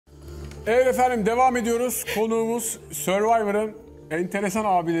Evet efendim, devam ediyoruz. Konuğumuz Survivor'ın enteresan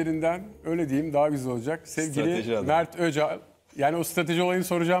abilerinden, öyle diyeyim daha güzel olacak. Sevgili Mert Öcal. Yani o strateji olayını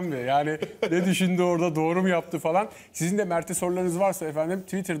soracağım diye. Yani ne düşündü orada, doğru mu yaptı falan. Sizin de Mert'e sorularınız varsa efendim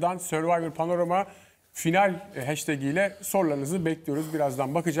Twitter'dan Survivor Panorama final hashtag ile sorularınızı bekliyoruz.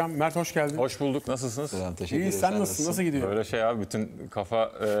 Birazdan bakacağım. Mert hoş geldin. Hoş bulduk. Nasılsınız? Selam, teşekkür ederim. İyi, sen nasılsın? Nasıl gidiyor? Böyle şey abi, bütün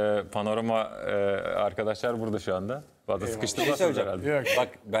kafa panorama arkadaşlar burada şu anda. Fazla sıkıştırmasınız herhalde. Yok. Bak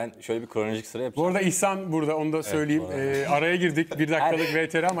ben şöyle bir kronolojik sıra yapacağım. Bu arada İhsan burada, onu da söyleyeyim. Araya girdik, 1 dakikalık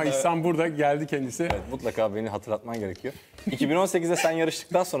VTR ama İhsan burada, geldi kendisi. Evet, mutlaka beni hatırlatman gerekiyor. 2018'de sen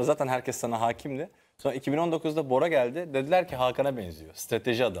yarıştıktan sonra zaten herkes sana hakimdi. Sonra 2019'da Bora geldi. Dediler ki Hakan'a benziyor.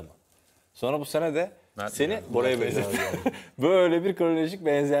 Strateji adamı. Sonra bu sene de seni Bora'ya benzetti. Böyle bir kronolojik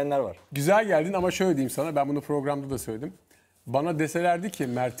benzeyenler var. Güzel geldin ama şöyle diyeyim sana, ben bunu programda da söyledim. Bana deselerdi ki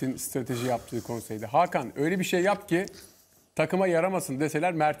Mert'in strateji yaptığı konseyde, Hakan öyle bir şey yap ki takıma yaramasın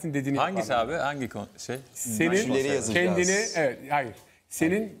deseler, Mert'in dediğini hangisi abi? Hangi şey? Senin kendini, evet, hayır.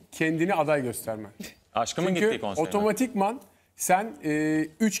 Senin kendini aday göstermen. Aşkımın gittiği konsey. Otomatikman sen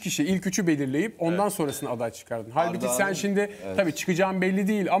 3 kişi, ilk 3'ü belirleyip ondan sonrasını aday çıkardın. Halbuki sen şimdi tabii çıkacağın belli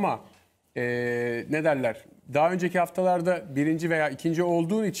değil ama ne derler? Daha önceki haftalarda 1. veya 2.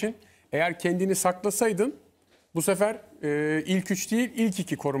 olduğun için eğer kendini saklasaydın bu sefer ilk 3 değil, ilk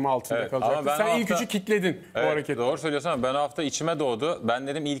 2 koruma altında kalacaktı. Sen ilk 3'ü kitledin bu hareketle. Doğru söylüyorsun ama ben o hafta içime doğdu. Ben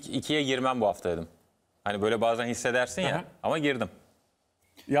dedim ilk 2'ye girmem bu hafta dedim. Hani böyle bazen hissedersin ya, ama girdim.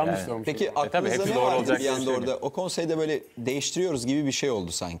 Yanlış olmuş. Peki aklınızda ne vardı bir anda orada? O konseyde böyle değiştiriyoruz gibi bir şey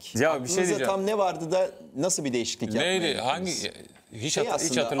oldu sanki. Ya bir şey diyeceğim. Tam ne vardı da nasıl bir değişiklik yaptınız? Neydi? Hangi? Hiç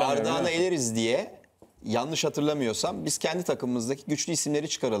hatırlamıyorum. Ardağan'ı eleriz diye, yanlış hatırlamıyorsam, biz kendi takımımızdaki güçlü isimleri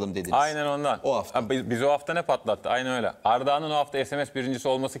çıkaralım dediniz. Aynen ondan. O hafta. Biz o hafta ne patlattı? Aynen öyle. Ardağan'ın o hafta SMS birincisi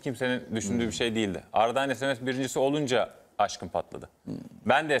olması kimsenin düşündüğü bir şey değildi. Ardağan SMS birincisi olunca aşkım patladı.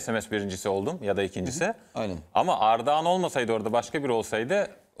 Ben de SMS birincisi oldum ya da ikincisi. Aynen. Ama Ardağan olmasaydı, orada başka biri olsaydı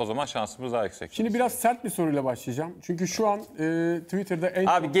o zaman şansımız daha yüksek. Şimdi biraz sert bir soruyla başlayacağım. Çünkü şu an Twitter'da en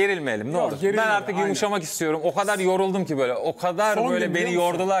Abi gerilmeyelim ne olur. Ben artık yumuşamak istiyorum. O kadar yoruldum ki böyle. O kadar son böyle beni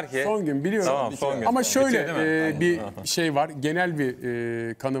yordular ki. Son gün biliyorum. Tamam, son gün. Ama şöyle bir şey var. Genel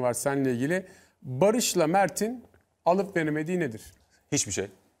bir kanı var seninle ilgili. Barış'la Mert'in alıp veremediği nedir? Hiçbir şey.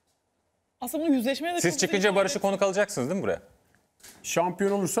 Aslında bunu yüzleşmeye de Siz çıkınca Barış'ı konuk alacaksınız değil mi buraya?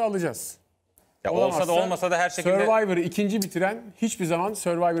 Şampiyon olursa alacağız. Ya olsa da olmasa da her şekilde... Survivor'ı ikinci bitiren hiçbir zaman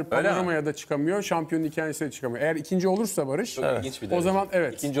Survivor Panorama'ya da çıkamıyor. Şampiyonun hikayesine de çıkamıyor. Eğer ikinci olursa Barış, o zaman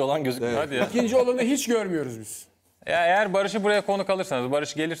İkinci olan gözükmüyor. Hadi ya. İkinci olanı hiç görmüyoruz biz. Ya eğer Barış'ı buraya konuk alırsanız,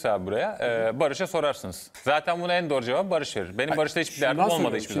 Barış gelirse abi buraya, Barış'a sorarsınız. Zaten buna en doğru cevap Barış verir. Benim Barış'ta hiçbir derdim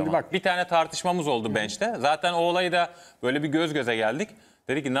olmadı hiçbir zaman. Bak, bir tane tartışmamız oldu bench'te. Zaten o olayı da böyle bir göz göze geldik.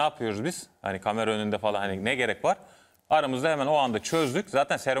 Dedi ki ne yapıyoruz biz? Hani kamera önünde falan, hani ne gerek var? Aramızda hemen o anda çözdük.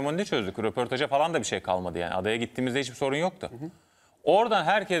 Zaten seremonide çözdük. Röportaja falan da bir şey kalmadı yani. Adaya gittiğimizde hiçbir sorun yoktu. Oradan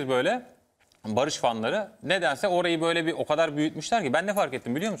herkes böyle, Barış fanları nedense orayı böyle bir o kadar büyütmüşler ki, ben ne fark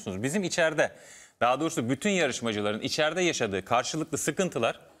ettim biliyor musunuz? Bizim içeride, daha doğrusu bütün yarışmacıların içeride yaşadığı karşılıklı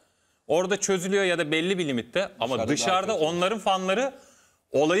sıkıntılar orada çözülüyor ya da belli bir limitte, ama dışarıda onların fanları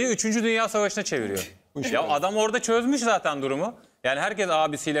olayı 3. Dünya Savaşı'na çeviriyor. Ya adam orada çözmüş zaten durumu. Yani herkes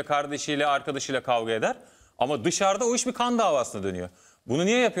abisiyle, kardeşiyle, arkadaşıyla kavga eder. Ama dışarıda o iş bir kan davasına dönüyor. Bunu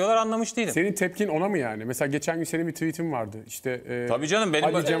niye yapıyorlar anlamış değilim. Senin tepkin ona mı yani? Mesela geçen gün senin bir tweetin vardı. İşte tabii canım,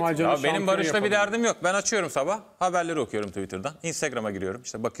 benim Barış'ta yapalım. bir derdim yok. Ben açıyorum sabah, haberleri okuyorum Twitter'dan. Instagram'a giriyorum,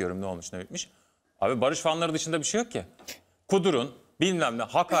 işte bakıyorum ne olmuş ne bitmiş. Abi Barış fanları dışında bir şey yok ki. Kudurun, bilmem ne,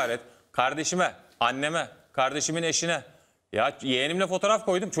 hakaret, kardeşime, anneme, kardeşimin eşine. Ya yeğenimle fotoğraf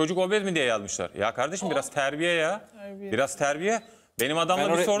koydum, çocuk obez mi diye yazmışlar. Ya kardeşim biraz terbiye ya. Biraz terbiye. Benim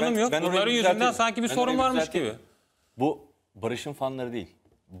adamla bir sorunum yok. Bunların yüzünden sanki bir sorun varmış gibi. Bu Barış'ın fanları değil.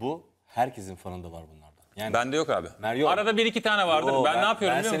 Bu herkesin fanında var bunlardan. Yani bende yok abi. Yok. Arada 1-2 tane vardır. Ben ne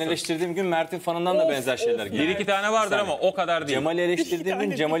yapıyorum biliyor musun? Ben seni eleştirdiğim gün Mert'in fanından da benzer şeyler geliyor. 1-2 tane vardır ama o kadar değil. Cemal'i eleştirdiğim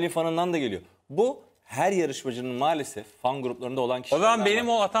gün Cemal'in fanından da geliyor. Bu her yarışmacının maalesef fan gruplarında olan kişiler. O zaman benim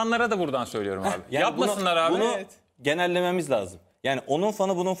o atanlara da buradan söylüyorum abi. Yani yapmasınlar abi. Bunu genellememiz lazım. Yani onun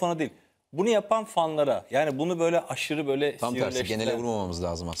fanı bunun fanı değil. Bunu yapan fanlara, yani bunu böyle aşırı böyle tam tersi, genele vurmamamız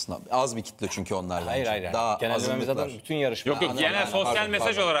lazım aslında. Az bir kitle çünkü onlar bence. Hayır. Daha genellememiz zaten bütün yarışma. Yok genel sosyal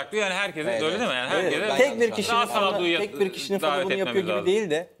mesaj olarak diyor yani, herkese öyle değil mi? Yani herkese tek bir kişinin fanı bunu yapıyor gibi değil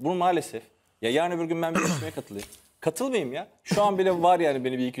de bu maalesef. Ya yarın öbür gün ben bir yarışmaya katılayım. Katılmayayım ya. Şu an bile var yani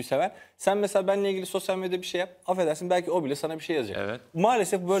beni bir iki seven. Sen mesela benimle ilgili sosyal medyada bir şey yap. Affedersin, belki o bile sana bir şey yazacak. Evet.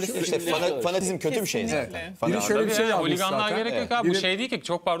 Maalesef böyle işte fanatizm kötü bir şey zaten. Biri şöyle bir şey yapmış holiganlığa zaten. gerek yok abi. Bu şey değil ki,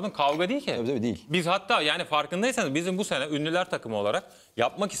 çok pardon, kavga değil ki. Tabii değil. Biz hatta yani farkındaysanız bizim bu sene ünlüler takımı olarak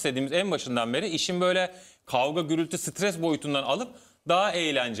yapmak istediğimiz en başından beri işin böyle kavga, gürültü, stres boyutundan alıp daha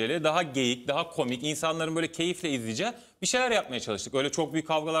eğlenceli, daha geyik, daha komik, insanların böyle keyifle izleyeceği bir şeyler yapmaya çalıştık. Öyle çok büyük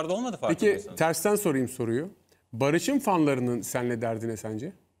kavgalar da olmadı farkındaysanız. Peki tersten sorayım soruyu. Barış'ın fanlarının seninle derdi ne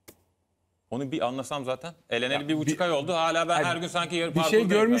sence? Onu bir anlasam zaten. Eleneli 1,5 ay oldu. Hala ben her gün sanki yarı Bir şey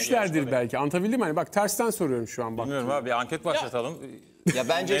görmüşlerdir belki. Anlatabildim mi? Hani bak tersten soruyorum şu an. Bak. Bilmiyorum abi, bir anket başlatalım. Ya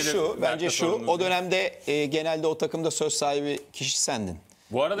bence şu o dönemde genelde o takımda söz sahibi kişi sendin.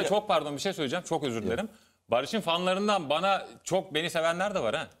 Bu arada çok pardon, bir şey söyleyeceğim. Çok özür dilerim. Barış'ın fanlarından beni sevenler de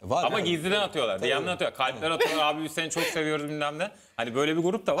var ha. Var, ama evet. gizliden atıyorlar. DM'den atıyorlar. Kalpler atıyorlar. Abi biz seni çok seviyoruz bilmem ne. Hani böyle bir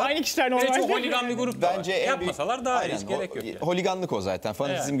grup da var. Aynı kişiler Ve normalde. çok holigan bir grup da Bence var. en Yapmasalar daha iyi. Hiç gerek yok. Yani. Holiganlık o zaten.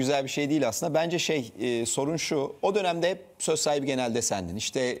 Fanatizm güzel bir şey değil aslında. Bence sorun şu. O dönemde hep söz sahibi genelde sendin.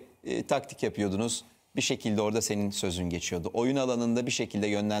 İşte taktik yapıyordunuz. Bir şekilde orada senin sözün geçiyordu. Oyun alanında bir şekilde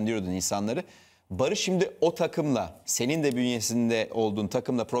yönlendiriyordun insanları. Barış şimdi o takımla, senin de bünyesinde olduğun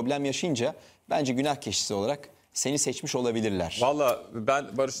takımla problem yaşayınca bence günah keçisi olarak seni seçmiş olabilirler. Valla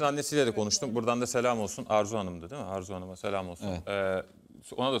ben Barış'ın annesiyle de konuştum. Buradan da selam olsun. Arzu Hanım'dı değil mi? Arzu Hanım'a selam olsun. Evet.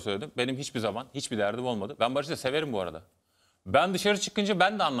 Ona da söyledim. Benim hiçbir zaman hiçbir derdim olmadı. Ben Barış'ı da severim bu arada. Ben dışarı çıkınca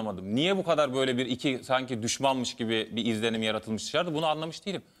ben de anlamadım. Niye bu kadar böyle iki sanki düşmanmış gibi bir izlenim yaratılmış dışarıda, bunu anlamış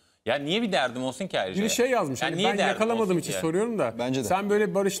değilim. Ya niye bir derdim olsun ki ayrıca? Bir şey yazmış. Yani Ben yakalamadığım için soruyorum da. Bence de. Sen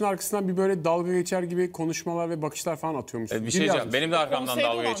böyle Barış'ın arkasından bir böyle dalga geçer gibi konuşmalar ve bakışlar falan atıyormuşsun. Bir şey diyeceğim. Benim de arkamdan Konseyde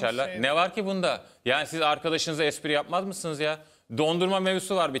dalga olan geçerler. bir şey. Ne var ki bunda? Yani siz arkadaşınıza espri yapmaz mısınız ya? Dondurma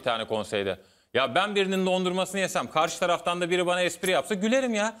mevzusu var bir tane konseyde. Ya ben birinin dondurmasını yesem, karşı taraftan da biri bana espri yapsa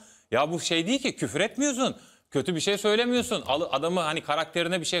gülerim ya. Ya bu şey değil ki, küfür etmiyorsun. Kötü bir şey söylemiyorsun. Adamı hani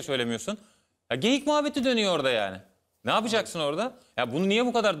karakterine bir şey söylemiyorsun. Ya geyik muhabbeti dönüyor orada yani. Ne yapacaksın orada? Ya bunu niye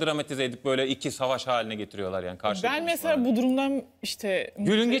bu kadar dramatize edip böyle iki savaş haline getiriyorlar yani karşılıklı? Ben mesela bu durumdan işte...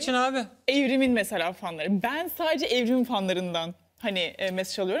 Gülün geçin abi. Evrim'in mesela fanları. Ben sadece Evrim fanlarından hani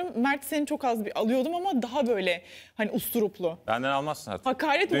mesaj alıyorum. Mert seni çok az bir alıyordum ama daha böyle hani usturuplu. Benden almazsın artık.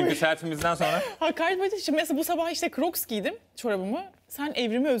 Hakaret Dünkü böyle. selfie'mizden sonra. Hakaret böyle. Şimdi mesela bu sabah işte Crocs giydim çorabımı. Sen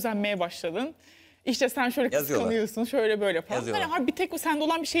Evrim'e özenmeye başladın. İşte sen şöyle Yazıyorlar. kıskanıyorsun, şöyle böyle falan. Yazıyorlar. Yani bir tek sende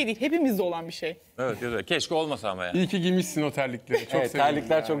olan bir şey değil. Hepimizde olan bir şey. Evet, güzel. Keşke olmasa ama ya. İyi ki giymişsin o terlikleri. Çok Evet, seviyorum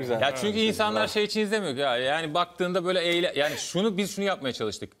terlikler ya. çok güzel. Ya çünkü insanlar şey için izlemiyor ya. Yani baktığında böyle yani biz şunu yapmaya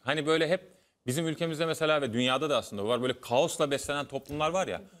çalıştık. Hani böyle hep bizim ülkemizde mesela ve dünyada da aslında var, böyle kaosla beslenen toplumlar var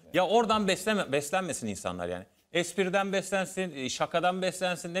ya. Ya oradan beslenmesin insanlar yani. Espriden beslensin, şakadan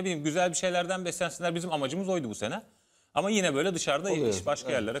beslensin, ne bileyim güzel bir şeylerden beslensinler. Bizim amacımız oydu bu sene. Ama yine böyle dışarıda iş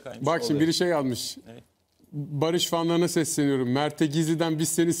başka yerlere kaymış. Bak şimdi biri şey yazmış. Barış fanlarına sesleniyorum. Mert'e gizliden biz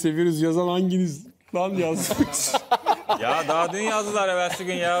seni seviyoruz yazan hanginiz lan yazmış. Ya daha dün yazdılar evvelsi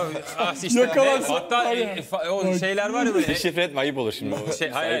gün ya. İşte, Yakalansın. hatta o şeyler var ya böyle. Deşifre etme, ayıp olur şimdi.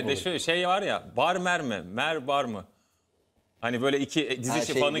 Şey var ya, bar mer mi? Mer bar mı? Hani böyle iki dizi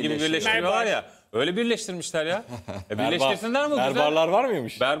şey fanı gibi birleştiriyorlar ya. Öyle birleştirmişler ya. Birleştirsinler mi? Merbarlar var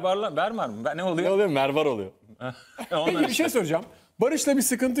mıymış? Bermar mı? Ne Ne oluyor? oluyor? Merbar oluyor. Peki bir şey soracağım. Barış'la bir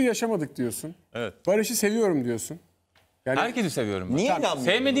sıkıntı yaşamadık diyorsun. Evet. Barış'ı seviyorum diyorsun. Yani Herkesi seviyorum ben. Niye inanmıyorsunuz?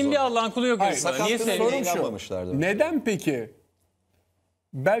 Sevmediğim bir Allah'ın kulu yok. Hayır, Niye Sakatlığına sevmiyorum? sorun şu. inanmamışlardı. Neden peki?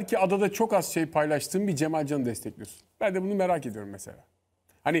 Belki adada çok az şey paylaştığın bir Cemal Can'ı destekliyorsun. Ben de bunu merak ediyorum mesela.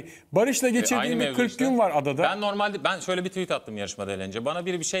 Hani Barış'la geçirdiğin bir 40 gün var adada. Ben normalde şöyle bir tweet attım yarışmada eğlence. Bana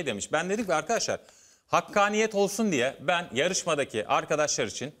biri bir şey demiş. Ben dedim ki arkadaşlar hakkaniyet olsun diye ben yarışmadaki arkadaşlar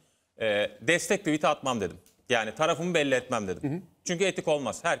için destek tweet'i atmam dedim. Yani tarafımı belli etmem dedim. Çünkü etik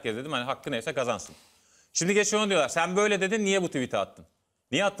olmaz. Herkes dedim hani hakkı neyse kazansın. Şimdi geçiyor diyorlar. Sen böyle dedin, niye bu tweet'i attın?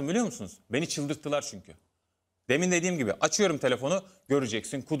 Niye attım biliyor musunuz? Beni çıldırttılar çünkü. Demin dediğim gibi açıyorum telefonu,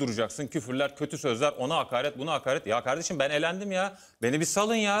 göreceksin, kuduracaksın, küfürler, kötü sözler, ona hakaret, buna hakaret. Ya kardeşim ben elendim ya. Beni bir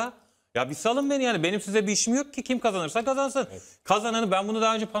salın ya. Ya bir salın beni yani. Benim size bir işim yok ki. Kim kazanırsa kazansın. Evet. Kazananı, ben bunu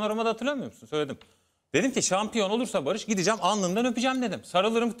daha önce Panorama'da hatırlamıyor musun? Söyledim. Dedim ki şampiyon olursa Barış, gideceğim alnından öpeceğim dedim.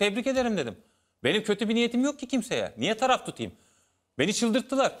 Sarılırım, tebrik ederim dedim. Benim kötü bir niyetim yok ki kimseye. Niye taraf tutayım? Beni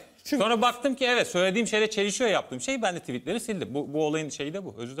çıldırttılar. Sonra baktım ki evet, söylediğim şeyle çelişiyor yaptığım şey. Ben de tweetleri sildim. Bu olayın şeyi de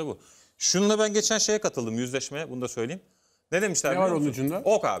bu. Özü de bu. Şununla ben geçen şeye katıldım, yüzleşmeye. Bunu da söyleyeyim. Ne demişler? Ne var onun ucunda?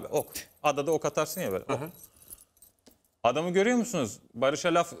 Ok abi, ok. Adada ok atarsın ya böyle. Ok. Adamı görüyor musunuz?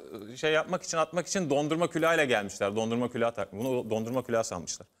 Barış'a laf atmak için dondurma külahıyla gelmişler. Dondurma külahı takmış. Bunu dondurma külahı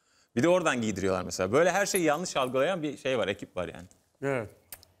sanmışlar. Bir de oradan giydiriyorlar mesela. Böyle her şeyi yanlış algılayan bir şey var, ekip var yani. Evet.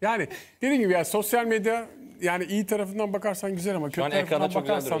 Yani dediğim gibi ya sosyal medya yani iyi tarafından bakarsan güzel ama Şu an kötü ekrana tarafından çok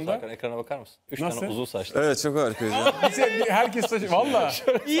güzel bakarsan duruyorsun da... Hakan. Ekrana bakar mısın? 3 Nasıl? tane uzun saçlı. Evet, çok harikayız ya. Herkes valla.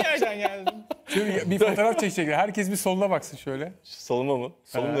 İyi yerden geldin. Şöyle bir fotoğraf çekecekler. Herkes bir soluna baksın şöyle. Soluma mı?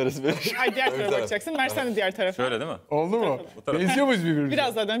 Solum neresi benim? Ay diğer tarafa bakacaksın. Mert sen de diğer tarafa. Şöyle değil mi? Oldu mu? Benziyor muyuz birbirimize?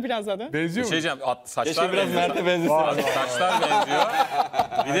 Biraz daha dön, biraz daha dön. Benziyor Şey mu? diyeceğim, saçlar Keşke biraz benziyor. Mert'e benzesin. Saçlar benziyor.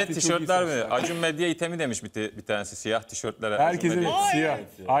 Bir de çok tişörtler iyi mi? Acun Medya itemi demiş bir tanesi. Siyah tişörtlere. Acun Herkesin Medya. siyah.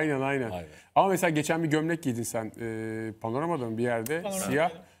 Aynen. Vay be. Ama mesela geçen bir gömlek giydin sen. Panorama'da bir yerde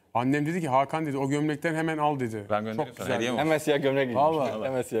siyah. Annem dedi ki Hakan dedi o gömlekten hemen al dedi. Ben göndereyim Çok sana. güzel. Hediye mi? Hemen siyah gömlek giymiş. Vallahi.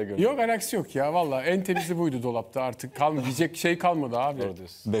 Hemen siyah gömlek. Yok alakası yok ya valla. En temizi buydu dolapta artık. Diyecek şey kalmadı abi. Doğru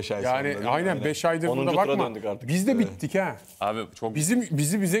diyorsun. 5 ay Yani sonra. aynen 5 aydır 10. burada tura bakma. döndük artık. Biz de bittik ha. Abi çok...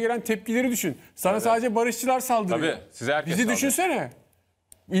 Bize gelen tepkileri düşün. Sana sadece barışçılar saldırıyor. Tabii, size herkes Bizi saldırıyor. düşünsene.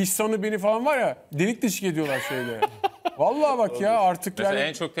 İhsan'ı beni falan var ya delik deşik ediyorlar şeyde. Vallahi bak ya artık Mesela yani.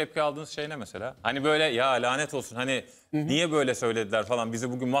 en çok tepki aldığınız şey ne mesela? Hani böyle ya lanet olsun hani niye böyle söylediler falan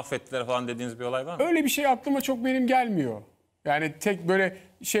bizi bugün mahvettiler falan dediğiniz bir olay var mı? Öyle bir şey aklıma çok benim gelmiyor. Yani tek böyle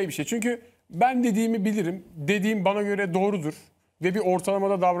bir şey. Çünkü ben dediğimi bilirim. Dediğim bana göre doğrudur. Ve bir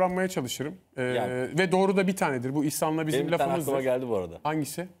ortalamada davranmaya çalışırım. Ve doğru da bir tanedir. Bu İhsan'la bizim Benim bir tane lafımızdır. aklıma geldi bu arada.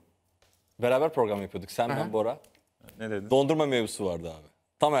 Hangisi? Beraber program yapıyorduk. Sen, ben, Bora. Ne dedin? Dondurma mevzusu vardı abi.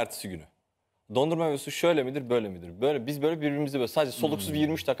 Tam ertesi günü. Dondurma mevzusu şöyle midir, böyle midir? Biz böyle birbirimizi böyle sadece soluksuz bir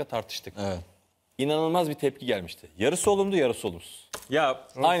 23 dakika tartıştık. Evet. İnanılmaz bir tepki gelmişti. Yarısı olumlu, yarısı olumsuz. Ya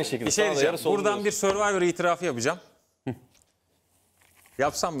Aynı şekilde. bir şey sana da diyeceğim. yarısı olumlu, Buradan yarısı- bir Survivor itirafı yapacağım.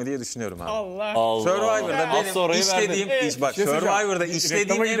 Yapsam mı diye düşünüyorum abi. Allah. Allah. Survivor'da Az sonra benim orayı işlediğim verdin. iş bak şey söyleyeceğim. Survivor'da işlediğim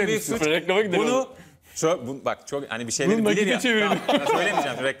Reklama en büyük gidelim. suç. Reklama gidelim. Bak çok hani bir şeyleri Bunu bilir nakite ya. çevirelim. Tamam,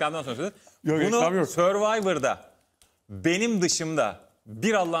 söylemeyeceğim. Reklamdan sonra söyleyeyim. Yok, reklam Bunu yok. Survivor'da benim dışımda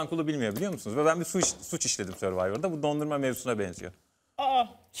bir Allah'ın kulu bilmiyor biliyor musunuz? Ve ben bir suç işledim Survivor'da. Bu dondurma mevzusuna benziyor.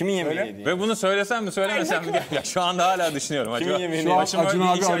 Kimin yemeği yedi? Ve bunu söylesem mi söylemesem mi? Ya şu anda hala düşünüyorum. Kimin yemeğini Şu an Başıma Acun bir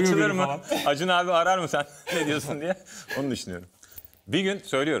abi iş arıyor açılır beni mı? falan. Acun abi arar mı sen ne diyorsun diye onu düşünüyorum. Bir gün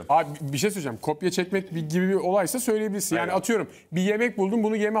söylüyorum. Abi bir şey söyleyeceğim. Kopya çekmek gibi bir olaysa söyleyebilirsin. Yani atıyorum bir yemek buldum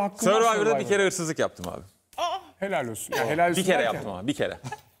bunu yeme hakkım var. Survivor'da bir kere hırsızlık yaptım abi. Helal olsun. Yani helal olsun Bir kere derken. yaptım abi bir kere.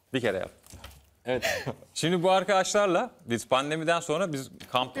 Bir kere yaptım. Evet. Şimdi bu arkadaşlarla biz pandemiden sonra biz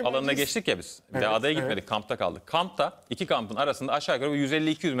kamp alanına geçtik ya biz. Bir de Evet, adaya gitmedik, kampta kaldık. Kampta iki kampın arasında aşağı yukarı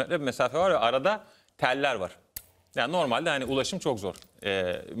 150-200 metre bir mesafe var ve arada teller var. Yani normalde hani ulaşım çok zor.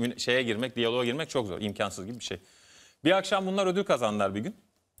 Şeye girmek, diyaloğa girmek çok zor. İmkansız gibi bir şey. Bir akşam bunlar ödül kazandılar bir gün.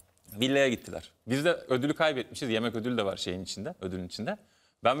 Villaya gittiler. Biz de ödülü kaybetmişiz. Yemek ödülü de var şeyin içinde, ödülün içinde.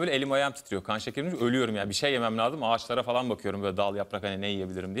 Ben böyle elim ayağım titriyor. Kan şekerim ölüyorum ya. Bir şey yemem lazım. Ağaçlara falan bakıyorum böyle dal yaprak hani ne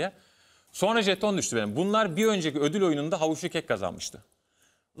yiyebilirim diye. Sonra jeton düştü benim. Bunlar bir önceki ödül oyununda havuçlu kek kazanmıştı.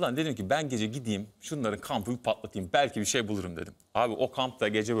 Ulan dedim ki ben gece gideyim şunların kampı bir patlatayım. Belki bir şey bulurum dedim. Abi o kampta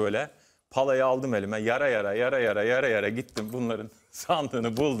gece böyle palayı aldım elime. Yara yara gittim. Bunların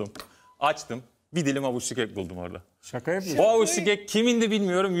sandığını buldum. Açtım. Bir dilim havuçlu kek buldum orada. Şaka yapıyorsun. O havuçlu kek kimindi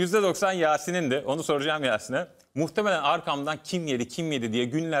bilmiyorum. %90 Yasin'indi. Onu soracağım Yasin'e. Muhtemelen arkamdan kim yedi diye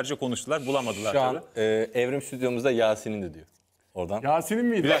günlerce konuştular. Bulamadılar Şu an tabii. Evrim stüdyomuzda Yasin'in de diyor. Oradan. Yasin'in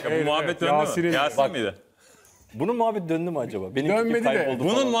miydi? Bir dakika bu Evet, muhabbet evet. döndü mü? Yasin Bak, miydi? Bunun muhabbet döndü mü acaba? Benim Dönmedi fikrim de. kayboldu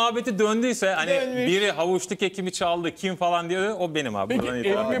Bunun falan. muhabbeti döndüyse hani Dönmüş. biri havuçlu kekimi çaldı kim falan diye o benim abi. Peki Buradan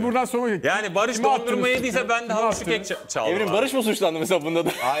itiraf elime ediyorum. buradan sormak Yani Barış Kime dondurma attınız? yediyse ben de Kime havuçlu kek attınız? çaldım. Evrim abi. Barış mı suçlandı mesela bunda da?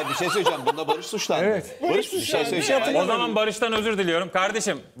 Hayır bir şey söyleyeceğim. Bunda Barış suçlandı. Evet. Barış mı Bir şey suçlandı? söyleyeceğim. O zaman Barış'tan özür diliyorum.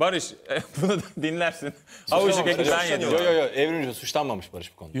 Kardeşim Barış bunu da dinlersin. Havuçlu keki ben yedim. Yok Evrimci suçlanmamış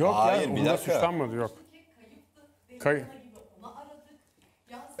Barış bu konuda. Yok Hayır, ya bir bunda dakika. suçlanmadı yok.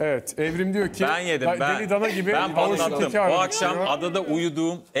 Evet Evrim diyor ki Ben yedim. deli dana gibi Ben havuçlu patlattım. keki O aradık akşam diyor. adada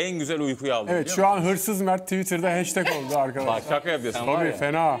uyuduğum en güzel uykuyu aldım. Evet biliyor şu an hırsız Mert Twitter'da hashtag oldu arkadaşlar. musun? Şaka yapıyorsun. Sen var Tabii ya.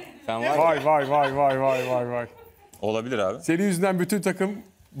 fena. Sen var ya. Vay. Olabilir abi. Senin yüzünden bütün takım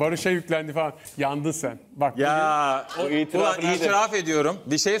Barış'a yüklendi falan. Yandın sen. Bak Ya itirafı nerede? itiraf ediyorum.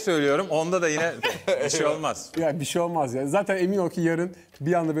 Bir şey söylüyorum. Onda da yine bir şey olmaz. bugün, ya bir şey olmaz ya. Zaten emin ol ki yarın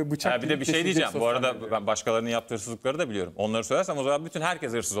bir anda böyle bıçak Bir de gibi bir şey kesilecek diyeceğim. Bu sosyal arada medyada. ben başkalarının yaptığı hırsızlıkları da biliyorum. Onları söylersem o zaman bütün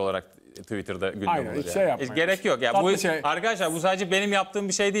herkes hırsız olarak Twitter'da gündem Aynen, olur. hiç yani. şey yapmayın. Hiç gerek yok. Ya Tatlı bu şey. arkadaşlar bu sadece benim yaptığım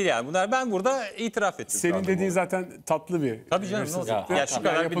bir şey değil yani. Bunlar ben burada itiraf ettim. şu Senin anda dediğin bu. zaten tatlı bir. Tabii canım, ne hırsızlık. olacak? Ya şu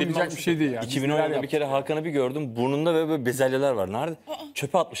kadar bir dilim yapamayacak bir şey değil yani. Biz neler 2010'da bir yaptık. kere Hakan'ı bir gördüm. Burnunda böyle bezelyeler var. Nerede?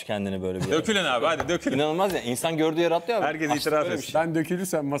 Çöpe atmış kendini böyle bir yere. Dökülün abi hadi dökülün. İnanılmaz ya. İnsan gördüğü yere atlıyor abi. Herkes itiraf etsin. Ben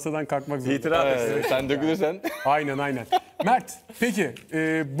dökülürsem masadan kalkmak zorunda. İtiraf etsin. Sen dökülürsen. Aynen. Mert peki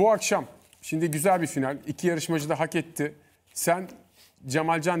bu akşam şimdi güzel bir final. İki yarışmacı da hak etti. Sen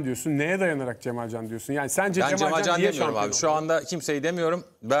Cemalcan diyorsun. Neye dayanarak Cemalcan diyorsun? Yani sence Ben Cemalcan niye demiyorum abi. şampiyon Şu anda kimseyi demiyorum.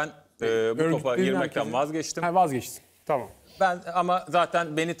 Ben bu topa Örgütlerin girmekten herkesi- vazgeçtim. Ha, vazgeçtin. Tamam. Ben ama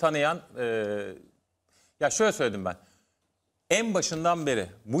zaten beni tanıyan ya şöyle söyledim ben. En başından beri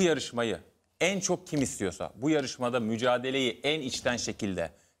bu yarışmayı en çok kim istiyorsa, bu yarışmada mücadeleyi en içten şekilde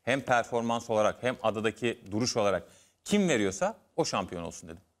hem performans olarak hem adadaki duruş olarak kim veriyorsa o şampiyon olsun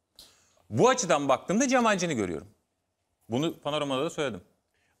dedim. Bu açıdan baktığımda Cemal Can'ı görüyorum. Bunu Panorama'da da söyledim.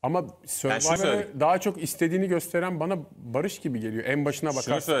 Ama Survivor'ı daha çok istediğini gösteren bana Barış gibi geliyor. En başına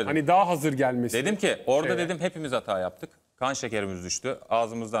bakarsan. Hani daha hazır gelmesi. Dedim ki orada dedim hepimiz hata yaptık. Kan şekerimiz düştü.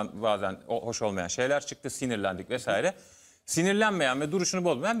 Ağzımızdan bazen hoş olmayan şeyler çıktı. Sinirlendik vesaire. Sinirlenmeyen ve duruşunu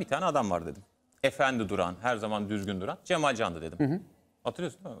bozmayan bir tane adam var dedim. Efendi duran, her zaman düzgün duran Cemal Can'dı dedim. Hı hı.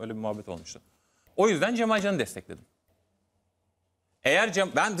 Hatırlıyorsun değil mi? Öyle bir muhabbet olmuştu. O yüzden Cemal Can'ı destekledim. Eğer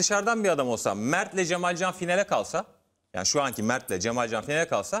ben dışarıdan bir adam olsam, Mert'le Cemal Can finale kalsa, yani şu anki Mert'le Cemal Can finale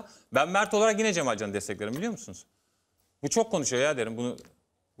kalsa, ben Mert olarak yine Cemal Can'ı desteklerim, biliyor musunuz? Bu çok konuşuyor ya derim,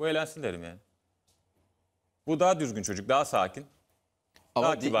 bu eğlensin derim yani. Bu daha düzgün çocuk, daha sakin. Ama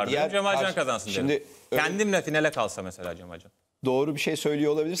daha kibar derim, Cemal Can kazansın derim. Kendimle finale kalsa mesela Cemal Can. Doğru bir şey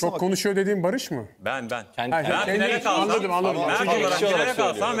söylüyor olabilirsin ama... Çok konuşuyor dediğin Barış mı? Ben. Kendi finale kalsam, anladım. Mert olarak finale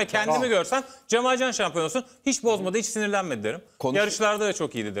kalsam ve kendimi görsem Cemal Can şampiyon olsun. Hiç bozmadı, hiç sinirlenmedi derim. Yarışlarda da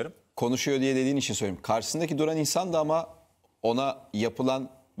çok iyiydi derim. Konuşuyor diye dediğin için söyleyeyim. Karşısındaki duran insan da ama ona yapılan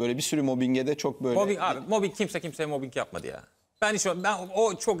böyle bir sürü mobbinge de çok böyle... Mobbing kimseye mobbing yapmadı ya.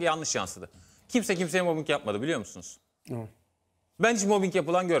 O çok yanlış yansıdı. Kimse kimseye mobbing yapmadı, biliyor musunuz? Evet. Ben hiç mobbing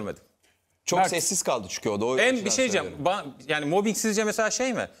yapılan görmedim. Çok sessiz kaldı çünkü o da. Bir şey diyeceğim. Yani mobbing sizce mesela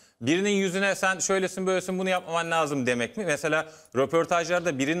şey mi? Birinin yüzüne sen şöylesin böylesin bunu yapmaman lazım demek mi? Mesela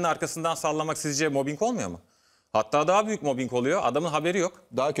röportajlarda birinin arkasından sallamak sizce mobbing olmuyor mu? Hatta daha büyük mobbing oluyor. Adamın haberi yok.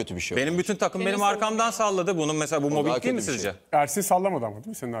 Daha kötü bir şey. Benim bütün takım benim arkamdan salladı. Bunun mesela bu mobbing değil mi sizce? Ersin sallamadı ama değil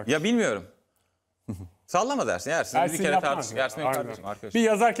mi senin arkadaşın? Ya bilmiyorum. Sallama dersin. Ersin bir kere tartıştık. Ersin benim kardeşim, arkadaşım. Bir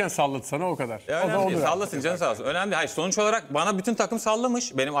yazarken salladı sana o kadar. Ya önemli değil. Sallasın canı sağ olsun. Önemli değil. Hayır, sonuç olarak bana bütün takım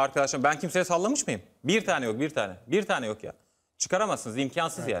sallamış. Benim arkadaşım. Ben kimseye sallamış mıyım? Bir tane yok, bir tane. Bir tane yok ya. Çıkaramazsınız.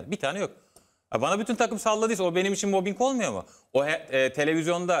 İmkansız yani. Bir tane yok. Bana bütün takım salladıysa o benim için mobbing olmuyor mu? O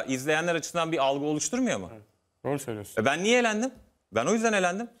televizyonda izleyenler açısından bir algı oluşturmuyor mu? Evet. Doğru söylüyorsun. Ben niye elendim? Ben o yüzden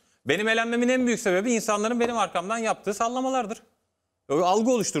elendim. Benim elenmemin en büyük sebebi insanların benim arkamdan yaptığı sallamalardır. Öyle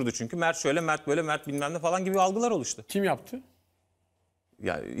algı oluşturdu çünkü. Mert şöyle, Mert böyle, Mert bilmem ne falan gibi algılar oluştu. Kim yaptı?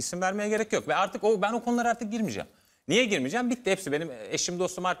 Ya isim vermeye gerek yok. Ve artık ben o konulara artık girmeyeceğim. Niye girmeyeceğim? Bitti hepsi. Benim eşim,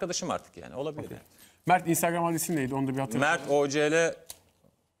 dostum, arkadaşım artık yani. Olabilir yani. Mert Instagram adresin neydi? Onu da bir hatırlayalım. Mert OCL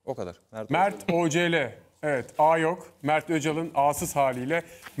o kadar. Mert OCL. Evet, A yok. Mert Öcal'ın A'sız haliyle.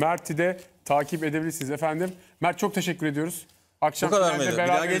 Mert'i de takip edebilirsiniz efendim. Mert çok teşekkür ediyoruz. Akşam bu kadar mıydı? Bir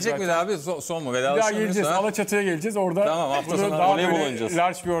daha gelecek miydi abi? Son mu? Bir daha geleceğiz. Alaçatı'ya geleceğiz. Orada tamam, hafta sonu daha böyle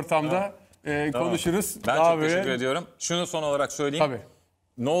large bir ortamda konuşuruz. Ben daha çok teşekkür ediyorum. Şunu son olarak söyleyeyim. Tabii.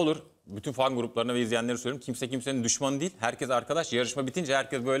 Ne olur bütün fan gruplarına ve izleyenlere söylüyorum. Kimse kimsenin düşmanı değil. Herkes arkadaş. Yarışma bitince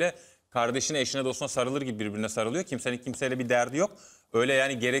herkes böyle kardeşine, eşine, dostuna sarılır gibi birbirine sarılıyor. Kimsenin kimseyle bir derdi yok. Öyle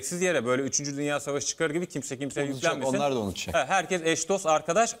yani gereksiz yere böyle 3. Dünya Savaşı çıkar gibi kimse kimseye yüklenmesin. Onlar da unutacak. Herkes eş, dost,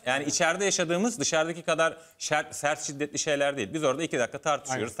 arkadaş. Yani içeride yaşadığımız dışarıdaki kadar sert, şiddetli şeyler değil. Biz orada 2 dakika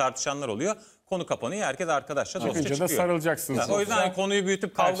tartışıyoruz. Aynen. Tartışanlar oluyor. Konu kapanıyor. Herkes arkadaşça, dostça çıkıyor. Da sarılacaksınız. Yani o yüzden konuyu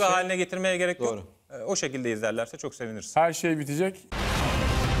büyütüp kavga haline getirmeye gerek yok. O şekilde izlerlerse çok seviniriz. Her şey bitecek.